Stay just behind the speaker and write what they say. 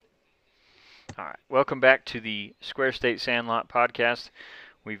All right. Welcome back to the Square State Sandlot podcast.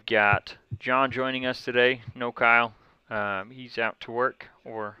 We've got John joining us today. No Kyle. He's out to work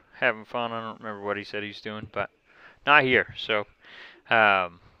or having fun. I don't remember what he said he's doing, but not here. So,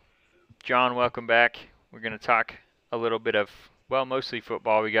 um, John, welcome back. We're going to talk a little bit of, well, mostly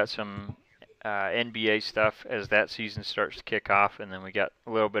football. We got some NBA stuff as that season starts to kick off, and then we got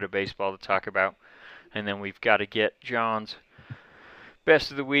a little bit of baseball to talk about. And then we've got to get John's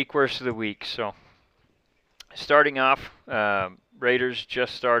best of the week, worst of the week. So, starting off, Raiders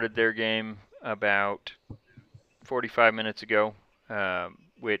just started their game about 45 minutes ago,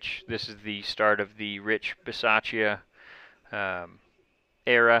 which this is the start of the Rich Bisaccia um,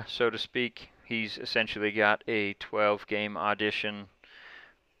 era, so to speak. He's essentially got a 12-game audition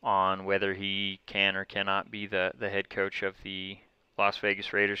on whether he can or cannot be the head coach of the Las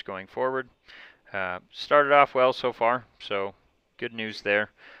Vegas Raiders going forward. Started off well so far, so good news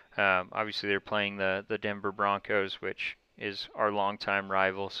there. Obviously, they're playing the Denver Broncos, which is our longtime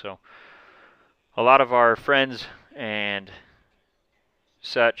rival. So a lot of our friends and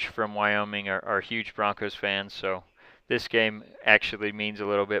such from Wyoming are huge Broncos fans. So this game actually means a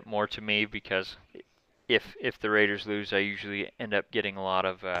little bit more to me because if the Raiders lose, I usually end up getting a lot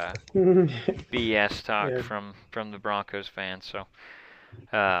of BS talk Yeah. from the Broncos fans. So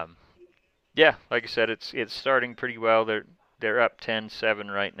um, yeah, like I said, it's starting pretty well. They're up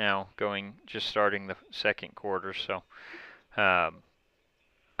 10-7 right now, just starting the second quarter. So um,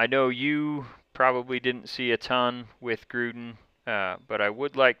 I know you probably didn't see a ton with Gruden, but I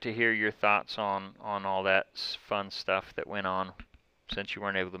would like to hear your thoughts on all that fun stuff that went on since you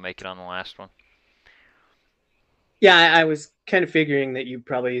weren't able to make it on the last one. Yeah, I was kind of figuring that you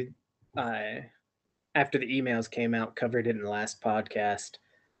probably, uh, after the emails came out, covered it in the last podcast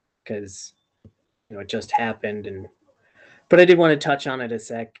because it just happened. But I did want to touch on it a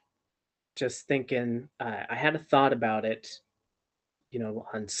sec. Just thinking, I had a thought about it.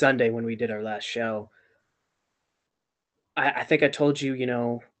 On Sunday when we did our last show, I think I told you,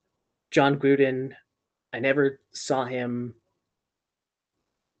 John Gruden. I never saw him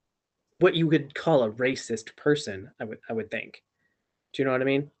what you would call a racist person. I would think. Do you know what I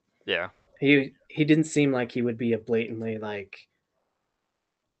mean? Yeah, He didn't seem like he would be a blatantly like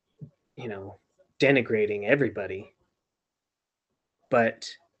you know denigrating everybody, but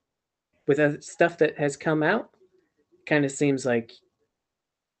with the stuff that has come out, kind of seems like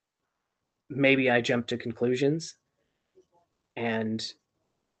maybe I jumped to conclusions, and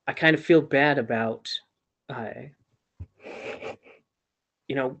I kind of feel bad about, uh,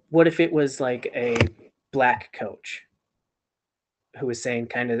 what if it was like a black coach who was saying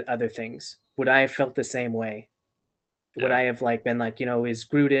kind of other things? Would I have felt the same way? Would yeah, I have like been like, is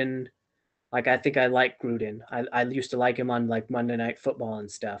Gruden like? I think I like Gruden. I used to like him on like Monday Night Football and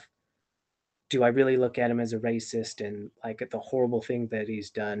stuff. Do I really look at him as a racist and like at the horrible thing that he's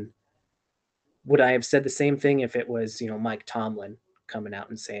done? Would I have said the same thing if it was, Mike Tomlin coming out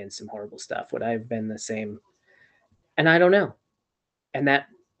and saying some horrible stuff? Would I have been the same? And I don't know. And that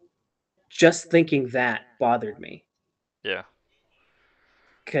just thinking that bothered me yeah,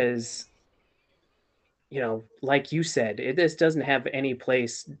 because, like you said, this doesn't have any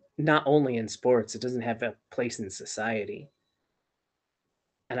place, not only in sports, it doesn't have a place in society.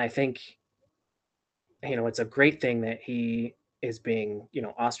 And I think, it's a great thing that he is being,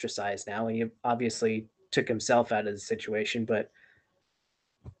 ostracized now. And he obviously took himself out of the situation, but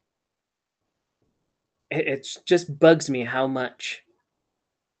it just bugs me how much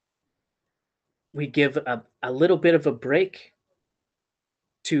we give a little bit of a break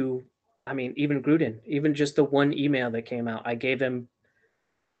to, I mean, even Gruden, even just the one email that came out, I gave him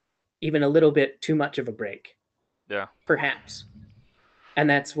even a little bit too much of a break, yeah, perhaps. And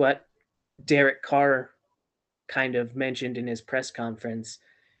that's what Derek Carr kind of mentioned in his press conference.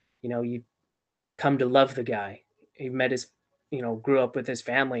 You come to love the guy. He met his, grew up with his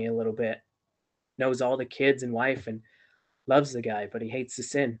family a little bit, knows all the kids and wife, and loves the guy, but he hates the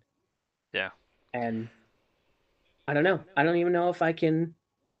sin. yeah. And I don't know. I don't even know if I can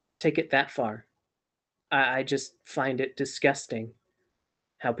take it that far. I just find it disgusting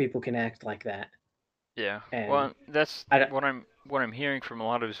how people can act like that. Yeah. And Well, that's I don't, what I'm hearing from a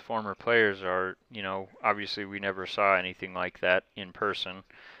lot of his former players are, obviously we never saw anything like that in person,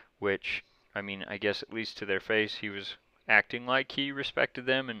 which I mean, I guess at least to their face he was acting like he respected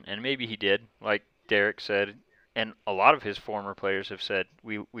them and maybe he did, like Derek said, and a lot of his former players have said,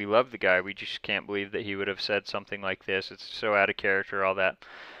 we love the guy, we just can't believe that he would have said something like this. It's so out of character, all that.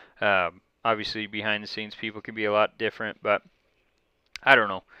 Obviously behind the scenes people can be a lot different, but I don't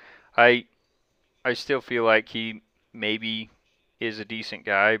know. I I still feel like he maybe is a decent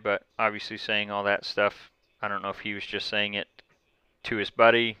guy, but obviously saying all that stuff, I don't know if he was just saying it to his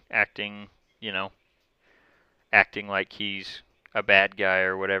buddy, you know, acting like he's a bad guy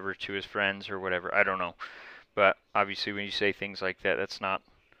or whatever to his friends or whatever. I don't know. But obviously, when you say things like that, that's not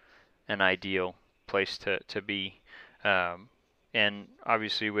an ideal place to be. Um, and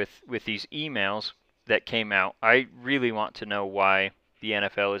obviously, with these emails that came out, I really want to know why the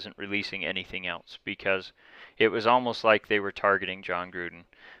NFL isn't releasing anything else, because it was almost like they were targeting John Gruden.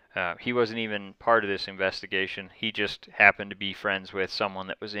 He wasn't even part of this investigation. He just happened to be friends with someone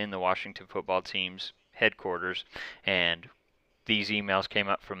that was in the Washington football team's headquarters, and these emails came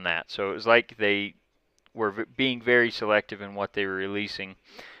up from that. So it was like they were being very selective in what they were releasing,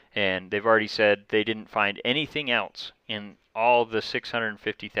 and they've already said they didn't find anything else in all the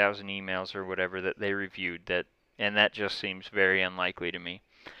 650,000 emails or whatever that they reviewed, and that just seems very unlikely to me.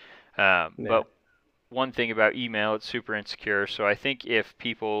 Yeah. But one thing about email, it's super insecure, so I think if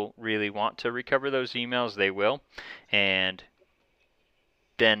people really want to recover those emails, they will, and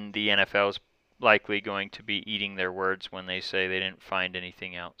then the NFL is likely going to be eating their words when they say they didn't find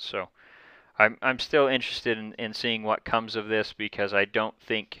anything else. So I'm still interested in seeing what comes of this, because I don't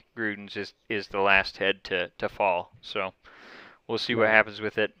think Gruden's is the last head to fall. So we'll see what Right. happens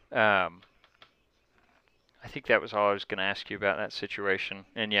with it. I think that was all I was going to ask you about that situation.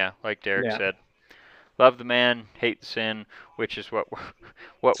 And yeah, like Derek Yeah. said, love the man, hate the sin, which is what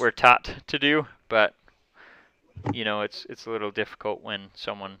we're taught to do. But you know, it's a little difficult when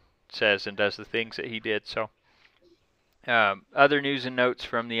someone says and does the things that he did. So other news and notes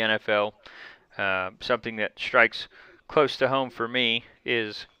from the NFL. Something that strikes close to home for me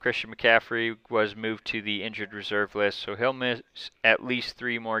is Christian McCaffrey was moved to the injured reserve list, so he'll miss at least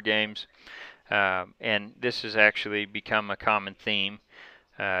 3 more games. And this has actually become a common theme.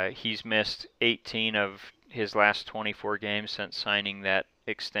 He's missed 18 of his last 24 games since signing that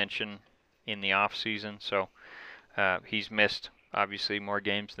extension in the off season. So he's missed obviously more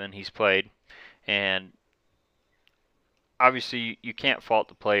games than he's played, and obviously you can't fault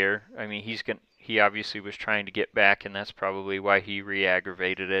the player. I mean, he obviously was trying to get back, and that's probably why he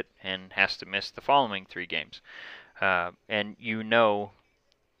re-aggravated it and has to miss the following 3 games. And you know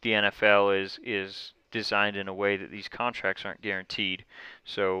the NFL is designed in a way that these contracts aren't guaranteed.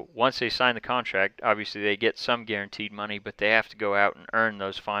 So once they sign the contract, obviously they get some guaranteed money, but they have to go out and earn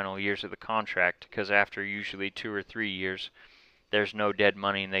those final years of the contract, because after usually 2 or 3 years, there's no dead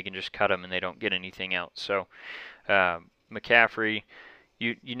money and they can just cut them and they don't get anything else. So McCaffrey,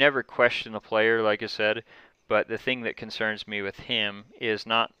 you never question the player, like I said, but the thing that concerns me with him is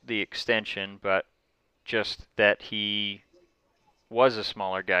not the extension, but just that he was a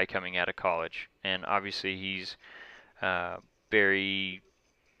smaller guy coming out of college, and obviously he's very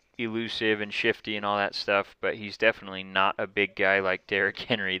elusive and shifty and all that stuff, but he's definitely not a big guy like Derrick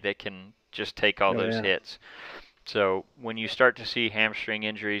Henry that can just take all Oh those yeah. hits. So when you start to see hamstring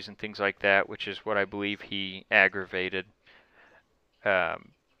injuries and things like that, which is what I believe he aggravated,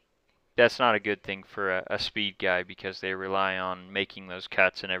 um, that's not a good thing for a speed guy, because they rely on making those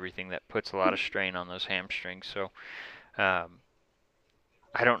cuts and everything that puts a lot of strain on those hamstrings. So um,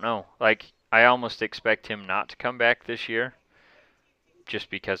 I don't know. Like, I almost expect him not to come back this year, just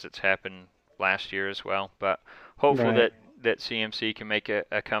because it's happened last year as well. But hopeful Right. that CMC can make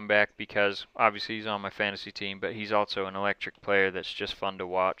a comeback, because obviously he's on my fantasy team, but he's also an electric player that's just fun to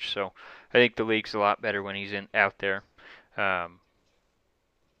watch. So I think the league's a lot better when he's out there. Um,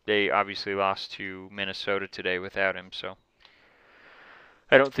 they obviously lost to Minnesota today without him, so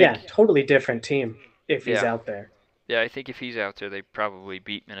I don't Yeah. think. Totally different team if he's Yeah, out there. yeah, I think if he's out there, they probably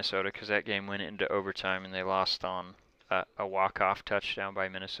beat Minnesota, because that game went into overtime and they lost on a walk-off touchdown by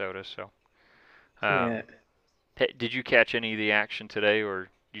Minnesota. So, Yeah. um, did you catch any of the action today, or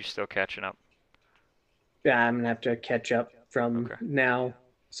you still catching up? Yeah. I'm gonna have to catch up from Okay, now.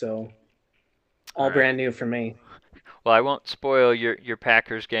 So all all right. brand new for me. Well, I won't spoil your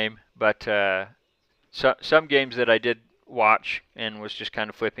Packers game, but some games that I did watch and was just kind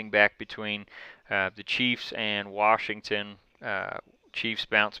of flipping back between the Chiefs and Washington. Chiefs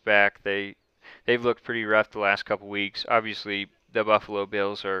bounce back. They've looked pretty rough the last couple weeks. Obviously, the Buffalo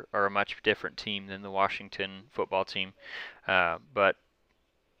Bills are a much different team than the Washington football team. But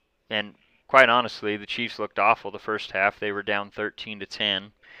and quite honestly, the Chiefs looked awful the first half. They were down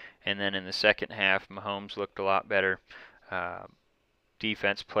 13-10, and then in the second half, Mahomes looked a lot better. Uh,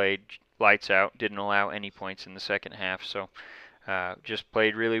 Defense played lights out, didn't allow any points in the second half, so just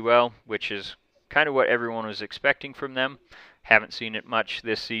played really well, which is kind of what everyone was expecting from them. Haven't seen it much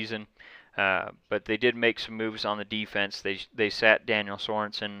this season, but they did make some moves on the defense. They sat Daniel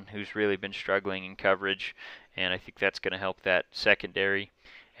Sorensen, who's really been struggling in coverage, and I think that's going to help that secondary.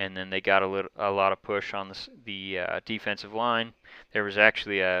 And then they got a lot of push on the defensive line. There was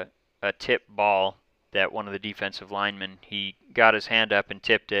actually a tip ball that one of the defensive linemen, he got his hand up and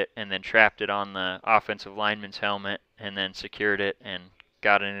tipped it and then trapped it on the offensive lineman's helmet and then secured it and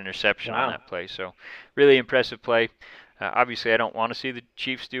got an interception on Wow. that play. So really impressive play. Obviously, I don't want to see the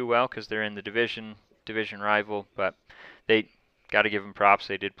Chiefs do well because they're in the division rival, but they got to give them props.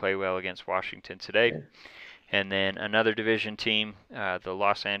 They did play well against Washington today. Yeah. And then another division team, the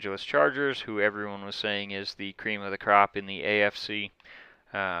Los Angeles Chargers, who everyone was saying is the cream of the crop in the AFC.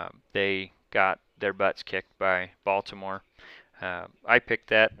 They got their butts kicked by Baltimore. I picked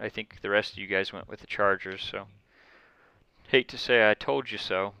that. I think the rest of you guys went with the Chargers, so hate to say I told you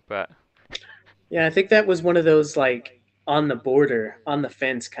so, but Yeah, I think that was one of those like on the border, on the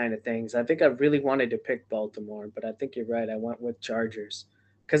fence kind of things. I think I really wanted to pick Baltimore, but I think you're right. I went with Chargers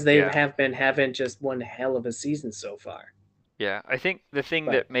because they yeah. have been having just one hell of a season so far. Yeah, I think the thing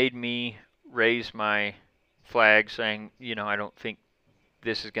But that made me raise my flag saying, I don't think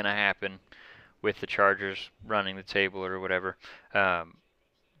this is going to happen with the Chargers running the table or whatever. Um,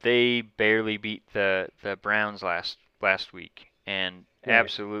 they barely beat the Browns last week and right,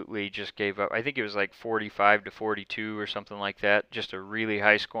 absolutely just gave up. I think it was like 45 to 42 or something like that. Just a really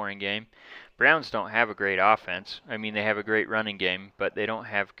high scoring game. Browns don't have a great offense. I mean, they have a great running game, but they don't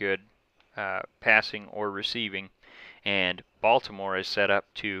have good passing or receiving. And Baltimore is set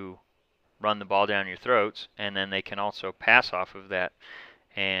up to run the ball down your throats, and then they can also pass off of that.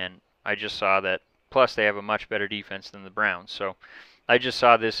 And I just saw that. Plus, they have a much better defense than the Browns. So I just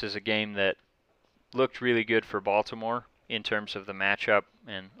saw this as a game that looked really good for Baltimore in terms of the matchup,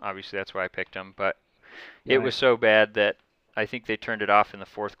 and obviously that's why I picked them. But it was right. so bad that I think they turned it off in the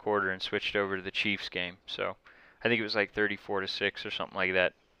fourth quarter and switched over to the Chiefs game. So I think it was like 34 to 6 or something like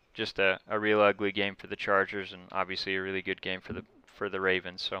that. Just a real ugly game for the Chargers, and obviously a really good game for the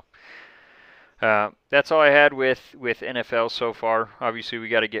Ravens. So that's all I had with NFL so far. Obviously, we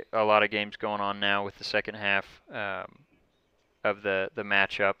got to get a lot of games going on now with the second half of the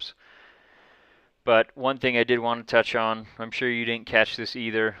matchups. But one thing I did want to touch on, I'm sure you didn't catch this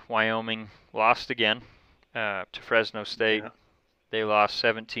either. Wyoming lost again to Fresno State. Yeah, They lost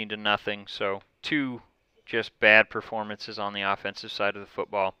 17 to nothing. So two just bad performances on the offensive side of the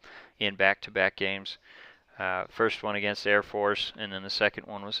football in back-to-back games. First one against Air Force, and then the second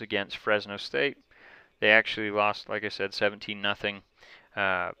one was against Fresno State. They actually lost, like I said, 17 nothing.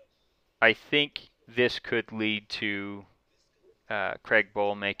 I think this could lead to Craig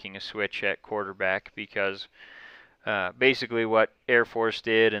Bowl making a switch at quarterback because basically what Air Force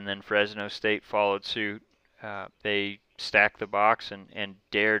did and then Fresno State followed suit. They stacked the box and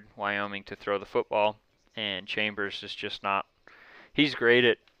dared Wyoming to throw the football, and Chambers is just not. He's great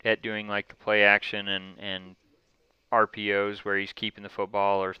at doing like the play action and RPOs where he's keeping the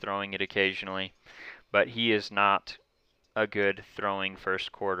football or throwing it occasionally, but he is not a good throwing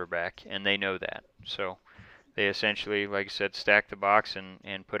first quarterback, and they know that. So they essentially, like I said, stacked the box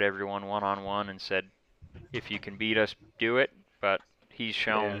and put everyone one-on-one and said, if you can beat us, do it. But he's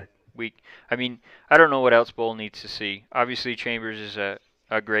yeah, shown weak. I mean, I don't know what else Bull needs to see. Obviously, Chambers is a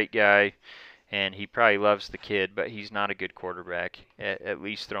great guy, and he probably loves the kid, but he's not a good quarterback, at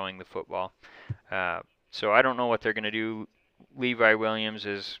least throwing the football. So I don't know what they're going to do. Levi Williams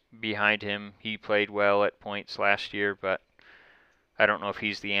is behind him. He played well at points last year, but I don't know if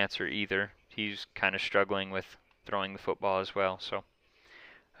he's the answer either. He's kind of struggling with throwing the football as well. So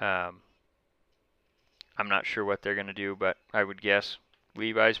um, I'm not sure what they're going to do, but I would guess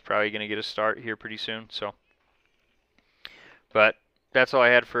Levi's probably going to get a start here pretty soon. So, but that's all I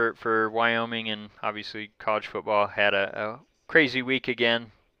had for Wyoming, and obviously college football had a crazy week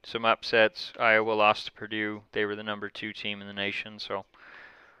again. Some upsets. Iowa lost to Purdue. They were the number 2 team in the nation, so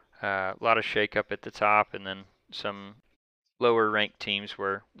a lot of shakeup at the top, and then some lower ranked teams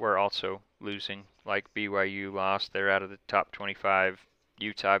were also losing. Like BYU lost; they're out of the top 25.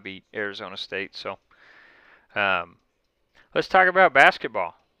 Utah beat Arizona State. So um, let's talk about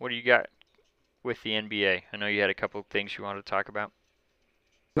basketball. What do you got with the NBA? I know you had a couple of things you wanted to talk about.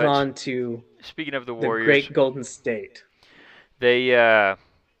 move But on to speaking of the the Warriors, great Golden State. they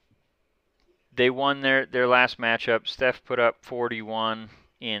they won their last matchup. Steph put up 41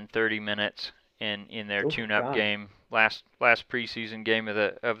 in 30 minutes in their Oh tune-up God, game, last preseason game of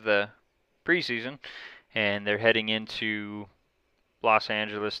the preseason, and they're heading into Los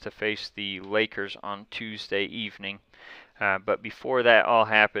Angeles to face the Lakers on Tuesday evening. But before that all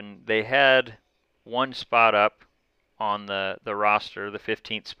happened, they had one spot up on the roster, the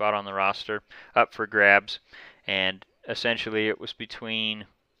 15th spot on the roster, up for grabs, and essentially it was between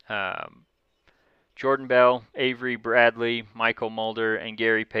um, Jordan Bell, Avery Bradley, Michael Mulder, and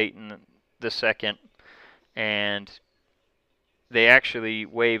Gary Payton the second, and they actually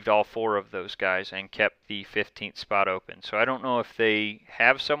waived all four of those guys and kept the 15th spot open. So I don't know if they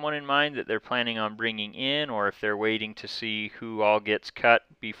have someone in mind that they're planning on bringing in, or if they're waiting to see who all gets cut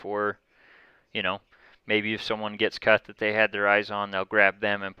before, you know, maybe if someone gets cut that they had their eyes on, they'll grab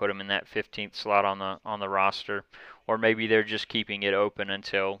them and put them in that 15th slot on the roster, or maybe they're just keeping it open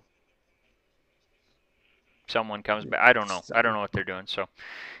until someone comes back. I don't know. I don't Some know what they're doing. So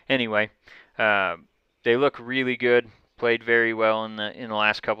anyway, uh, they look really good. Played very well in the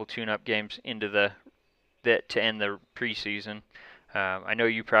last couple tune-up games into the that to end the preseason. I know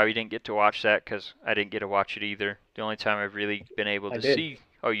you probably didn't get to watch that because I didn't get to watch it either. The only time I've really been able I to did. see.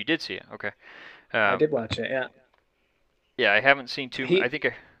 Oh, you did see it. Okay. I Um, did watch it. Yeah. yeah, I haven't seen too. I He. think.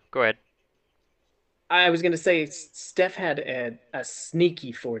 Go ahead. I was gonna say Steph had a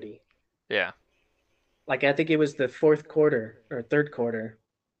sneaky 40. Yeah. Like I think it was the fourth quarter or third quarter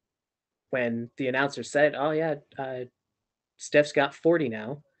when the announcer said, "Oh yeah, Steph's got 40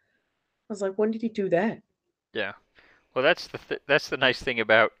 now." I was like, "When did he do that?" Yeah. Well, that's the nice thing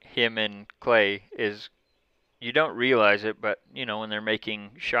about him and Clay is you don't realize it, but when they're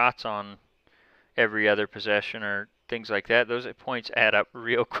making shots on every other possession or things like that, those points add up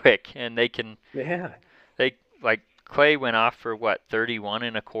real quick, and Yeah, they like Clay went off for what 31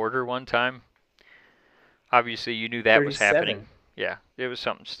 in a quarter one time. Obviously, you knew that was happening. 37. Yeah, it was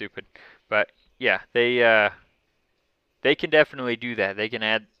something stupid, but yeah, they can definitely do that. They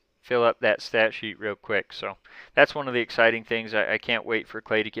can fill up that stat sheet real quick. So that's one of the exciting things. I can't wait for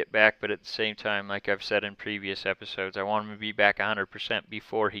Clay to get back, but at the same time, like I've said in previous episodes, I want him to be back 100%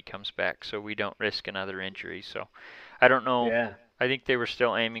 before he comes back so we don't risk another injury. So I don't know. Yeah. I think they were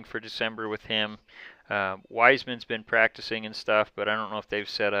still aiming for December with him. Wiseman's been practicing and stuff, but I don't know if they've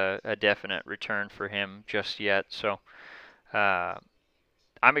set a definite return for him just yet. So uh,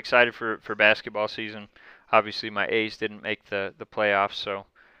 I'm excited for basketball season. Obviously, my A's didn't make the playoffs, so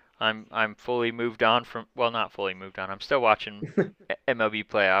I'm fully moved on from. Well, not fully moved on. I'm still watching MLB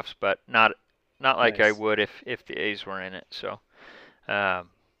playoffs, but not like I Nice. would if the A's were in it. So, um,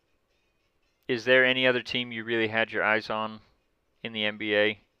 is there any other team you really had your eyes on in the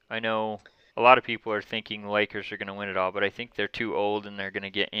NBA? I know a lot of people are thinking the Lakers are going to win it all, but I think they're too old and they're going to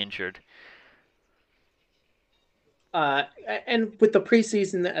get injured. Uh, and with the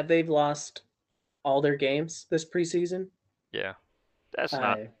preseason, they've lost all their games this preseason. Yeah, that's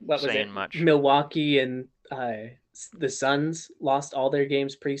not What was saying it? much. Milwaukee and the Suns lost all their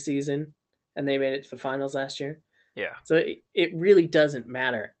games preseason, and they made it to the finals last year. Yeah, So it really doesn't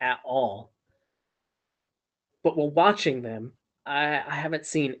matter at all. But while watching them, I haven't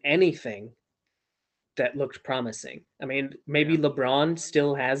seen anything that looked promising. I mean, yeah, maybe LeBron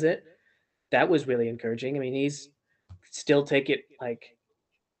still has it. That was really encouraging. I mean, he's still take it like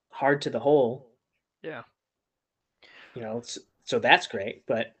hard to the hole, yeah. so that's great.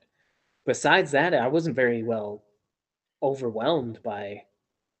 But besides that, I wasn't very well overwhelmed by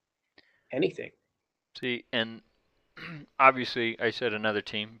anything. See, and obviously I said another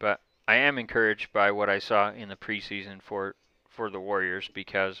team, but I am encouraged by what I saw in the preseason for the Warriors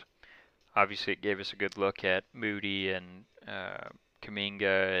because obviously it gave us a good look at Moody and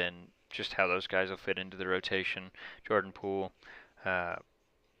Kaminga and just how those guys will fit into the rotation. Jordan Poole, uh,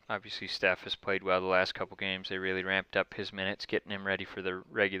 obviously Steph has played well the last couple games. They really ramped up his minutes, getting him ready for the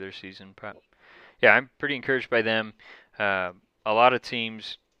regular season. But yeah, I'm pretty encouraged by them. Uh, a lot of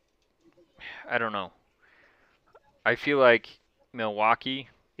teams, I don't know. I feel like Milwaukee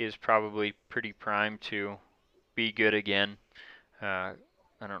is probably pretty primed to be good again. Uh,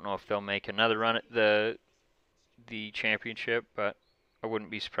 I don't know if they'll make another run at the championship, but I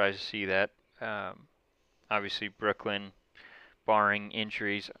wouldn't be surprised to see that. Um, Obviously, Brooklyn, barring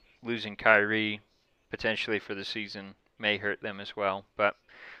injuries, losing Kyrie potentially for the season may hurt them as well. But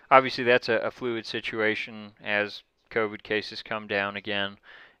obviously, that's a fluid situation as COVID cases come down again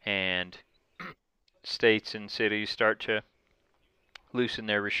and states and cities start to loosen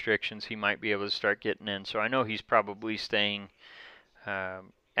their restrictions, he might be able to start getting in. So I know he's probably staying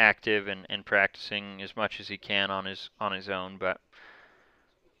active and practicing as much as he can on his own. But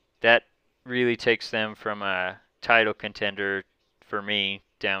that really takes them from a title contender for me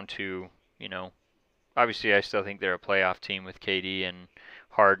down to obviously I still think they're a playoff team with KD and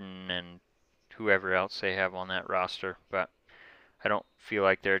Harden and whoever else they have on that roster. But I don't feel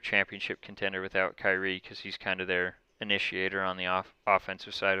like they're a championship contender without Kyrie because he's kind of their initiator on the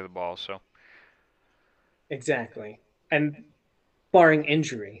offensive side of the ball. So Exactly. And barring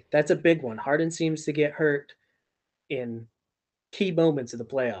injury, that's a big one. Harden seems to get hurt in key moments of the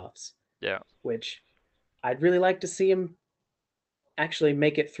playoffs. Yeah. which I'd really like to see him actually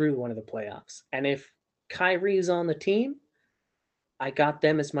make it through one of the playoffs. And if Kyrie's on the team, I got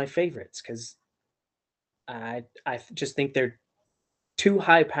them as my favorites because I just think they're too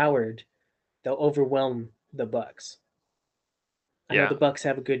high powered. They'll overwhelm the Bucks. I know Yeah. the Bucks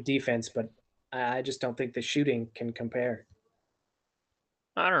have a good defense, but I just don't think the shooting can compare.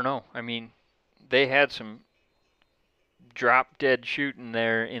 I don't know. I mean, they had some drop dead shooting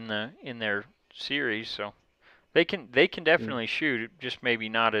there in their series, so they can Mm. definitely shoot, just maybe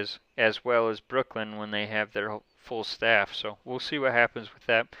not as well as Brooklyn when they have their full staff. So we'll see what happens with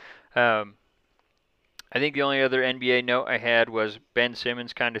that. Um, I think the only other NBA note I had was Ben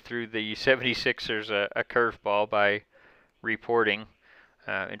Simmons kind of threw the 76ers a curveball by reporting.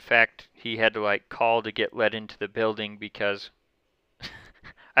 In fact, he had to like call to get let into the building because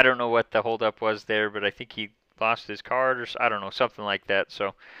I don't know what the holdup was there, but I think he lost his card or I don't know, something like that.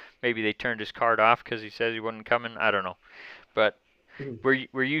 So maybe they turned his card off because he said he wasn't coming. I don't know. But Mm.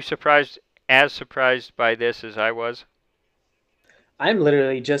 were you surprised, as surprised by this as I was? I'm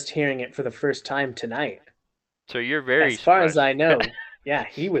literally just hearing it for the first time tonight. So you're very As far as surprised. I know, yeah,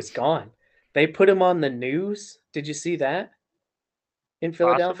 he was gone. They put him on the news. Did you see that in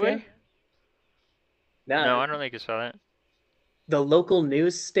Philadelphia? Possibly? Now, No, I don't think I saw that. the local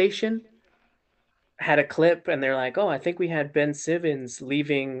news station had a clip and they're like, "Oh, I think we had Ben Simmons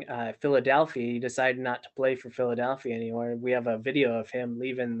leaving Philadelphia. He decided not to play for Philadelphia anymore. We have a video of him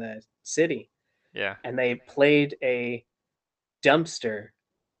leaving the city." Yeah. And they played a dumpster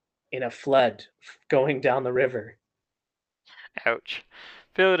in a flood going down the river. Ouch.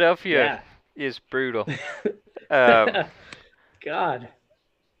 Philadelphia Yeah. is brutal. Um, God.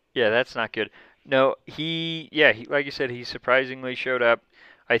 yeah, that's not good. No, yeah, like you said, he surprisingly showed up.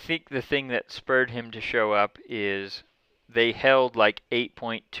 I think the thing that spurred him to show up is they held like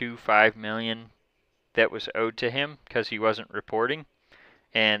 8.25 million that was owed to him because he wasn't reporting.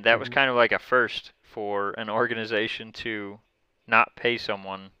 And that was Mm-hmm. kind of like a first for an organization to not pay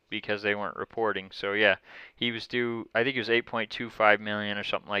someone because they weren't reporting. So yeah, he was due. I think it was 8.25 million or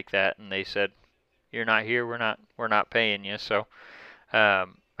something like that, and they said, "You're not here. We're not paying you." So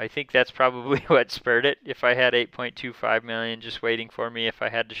I think that's probably what spurred it. If I had 8.25 million just waiting for me if I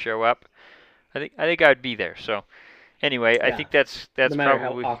had to show up, I think I'd be there. So anyway, I Yeah. think that's No that's matter how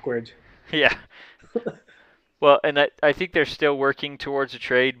probably awkward. yeah. Well, and I think they're still working towards a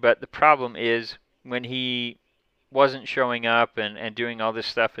trade, but the problem is when he wasn't showing up and doing all this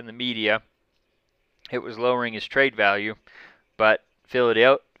stuff in the media, it was lowering his trade value, but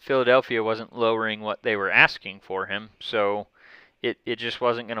Philadelphia wasn't lowering what they were asking for him, so it just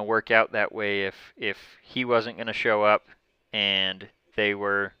wasn't going to work out that way if he wasn't going to show up and they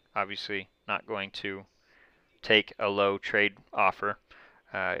were obviously not going to take a low trade offer.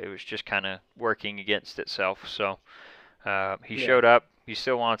 It was just kind of working against itself. So he Yeah. showed up. He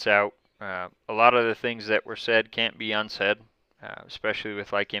still wants out. A lot of the things that were said can't be unsaid, especially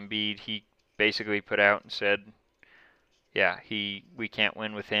with like Embiid. He basically put out and said, "Yeah, we can't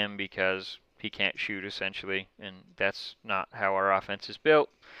win with him because he can't shoot essentially, and that's not how our offense is built."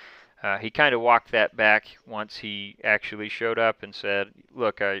 He kind of walked that back once he actually showed up and said,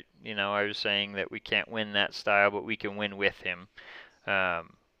 "Look, I was saying that we can't win that style, but we can win with him."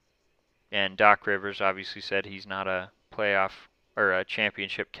 Um, and Doc Rivers obviously said he's not a playoff or a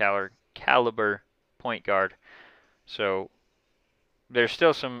championship caliber point guard. So there's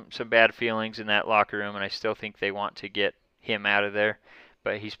still some bad feelings in that locker room, and I still think they want to get him out of there.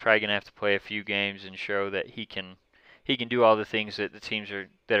 But he's probably gonna have to play a few games and show that he can do all the things that the teams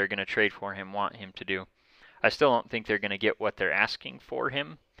that are gonna trade for him want him to do. I still don't think they're gonna get what they're asking for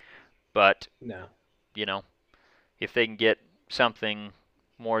him, but No. you know if they can get something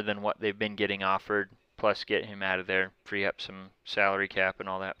more than what they've been getting offered, plus get him out of there, free up some salary cap and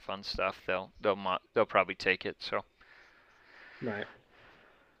all that fun stuff, they'll probably take it. So Right.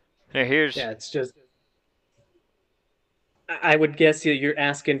 now here's Yeah, it's just I would guess you're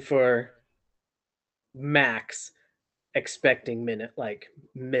asking for max expecting minute like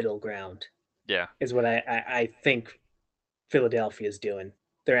middle ground yeah, is what I think Philadelphia is doing.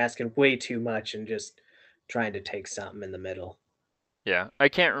 They're asking way too much and just trying to take something in the middle. yeah. I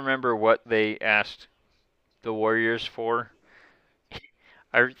can't remember what they asked the Warriors for.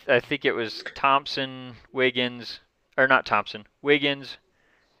 I think it was Thompson, Wiggins, or not Thompson, Wiggins,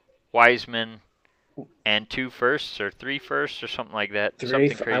 Wiseman, and two firsts or three firsts or something like that. Three.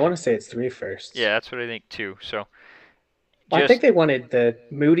 Something I want crazy. to say it's three firsts. Yeah, that's what I think too. So Well, I think just they wanted the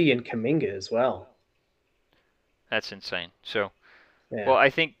Moody and Kaminga as well. that's insane. So well, Yeah. I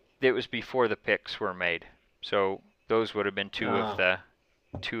think it was before the picks were made. So those would have been two of Oh, the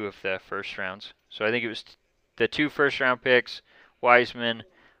two of the first rounds. So I think it was the two first-round picks, Wiseman,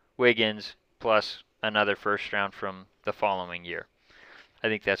 Wiggins, plus another first round from the following year. I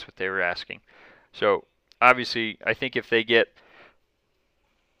think that's what they were asking. So obviously, I think if they get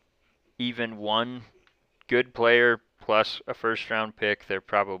even one good player plus a first-round pick, they're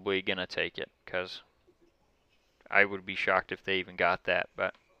probably going to take it because I would be shocked if they even got that.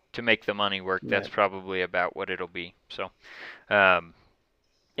 But to make the money work, that's Right. probably about what it'll be. So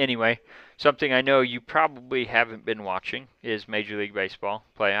anyway, something I know you probably haven't been watching is Major League Baseball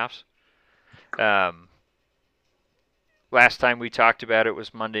playoffs. Um, last time we talked about it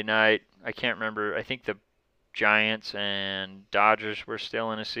was Monday night. I can't remember. I think the Giants and Dodgers were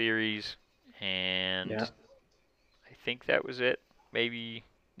still in a series, and Yeah. I think that was it. Maybe,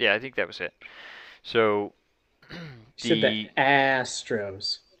 yeah, I think that was it. So You said the the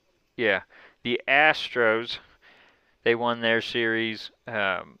Astros. yeah, the Astros, they won their series,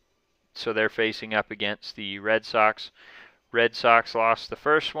 so they're facing up against the Red Sox. Red Sox lost the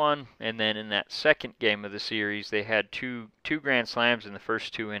first one, and then in that second game of the series, they had two grand slams in the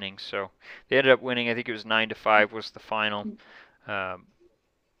first two innings. So they ended up winning. I think it was 9-5 was the final. Um,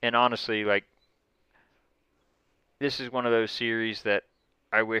 and honestly, like this is one of those series that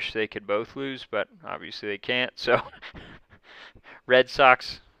I wish they could both lose, but obviously they can't. So Red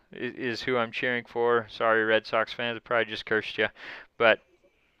Sox is who I'm cheering for. Sorry, Red Sox fans, I probably just cursed you, but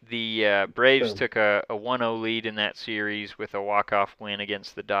the Braves Boom. took a 1-0 lead in that series with a walk-off win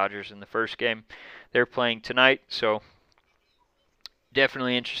against the Dodgers in the first game. They're playing tonight, so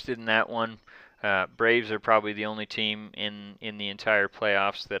definitely interested in that one. Braves are probably the only team in the entire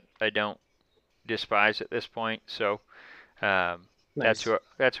playoffs that I don't despise at this point. So Nice.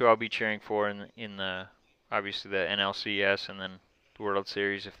 that's who I'll be cheering for in the obviously the NLCS and then the World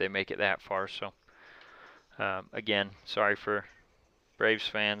Series if they make it that far. So again, sorry for Braves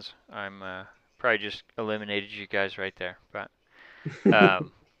fans. I'm probably just eliminated you guys right there. But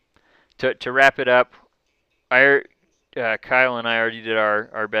um, to wrap it up, Kyle and I already did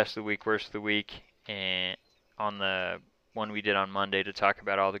our best of the week, worst of the week, and on the one we did on Monday to talk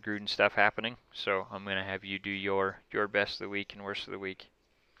about all the Gruden stuff happening. So I'm gonna have you do your best of the week and worst of the week.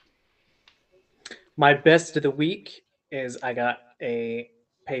 My best of the week is I got a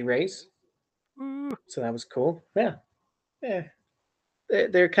pay raise, Woo. so that was cool. Yeah, yeah.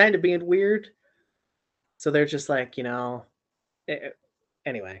 They're kind of being weird, so they're just like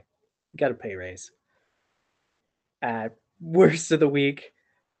anyway, got a pay raise. Worst of the week,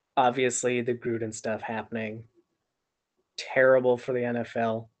 obviously the Gruden stuff happening. Terrible for the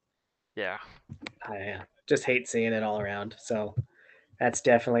NFL. Yeah, I just hate seeing it all around. So that's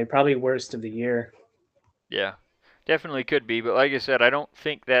definitely probably worst of the year. yeah, definitely could be. But like I said, I don't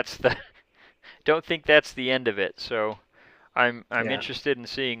think that's the don't think that's the end of it. So I'm Yeah, interested in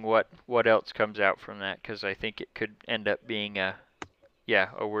seeing what else comes out from that because I think it could end up being a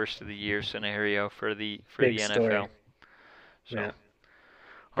worst of the year scenario for big the NFL. story. So Yeah,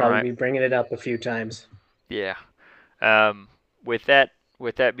 all probably right, be bringing it up a few times. yeah. Um, with that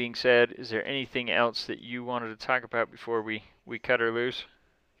being said, is there anything else that you wanted to talk about before we cut her loose?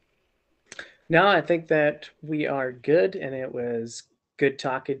 No, I think that we are good, and it was good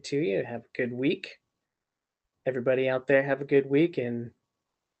talking to you. Have a good week. Everybody out there, have a good week, and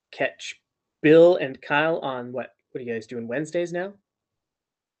catch Bill and Kyle on what are you guys doing Wednesdays now?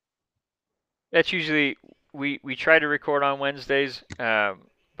 That's usually we try to record on Wednesdays,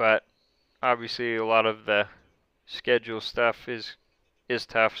 but obviously a lot of the schedule stuff is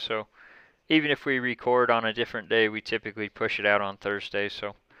tough. So even if we record on a different day, we typically push it out on Thursday.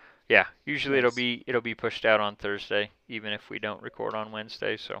 So yeah, usually Nice. it'll be pushed out on Thursday, even if we don't record on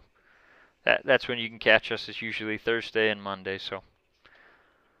Wednesday. So that's when you can catch us. Is usually Thursday and Monday. So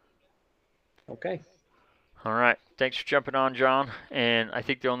Okay. all right, thanks for jumping on, John. And I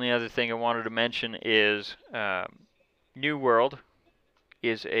think the only other thing I wanted to mention is New World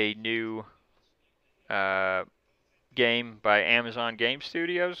is a new uh, game by Amazon Game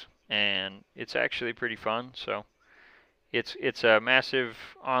Studios, and it's actually pretty fun. So it's a massive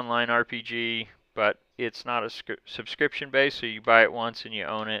online RPG, but it's not a subscription base, so you buy it once and you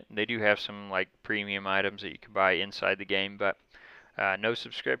own it. And they do have some like premium items that you can buy inside the game, but no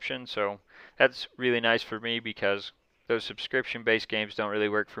subscription. So that's really nice for me because those subscription-based games don't really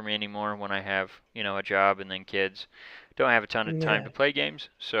work for me anymore when I have, a job and then kids. Don't have a ton of time Yeah. to play games,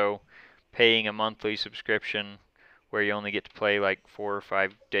 so paying a monthly subscription where you only get to play like 4 or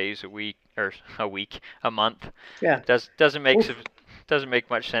 5 days a week or a month Yeah. doesn't Oof. doesn't make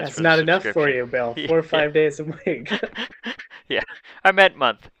much sense That's for the not enough for subscription. you, Bill. Yeah, 4 or 5 days a week. yeah, I meant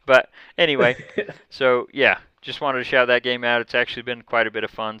month, but anyway, so yeah, just wanted to shout that game out. It's actually been quite a bit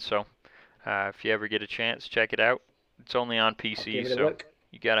of fun. So if you ever get a chance, check it out. It's only on I'll PC, give it a so look.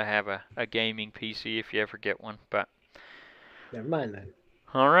 you gotta have a gaming PC if you ever get one. But Never mind then.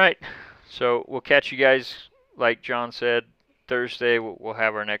 all right, so we'll catch you guys. Like John said, Thursday we'll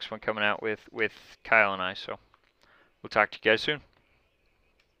have our next one coming out with Kyle and I. So we'll talk to you guys soon.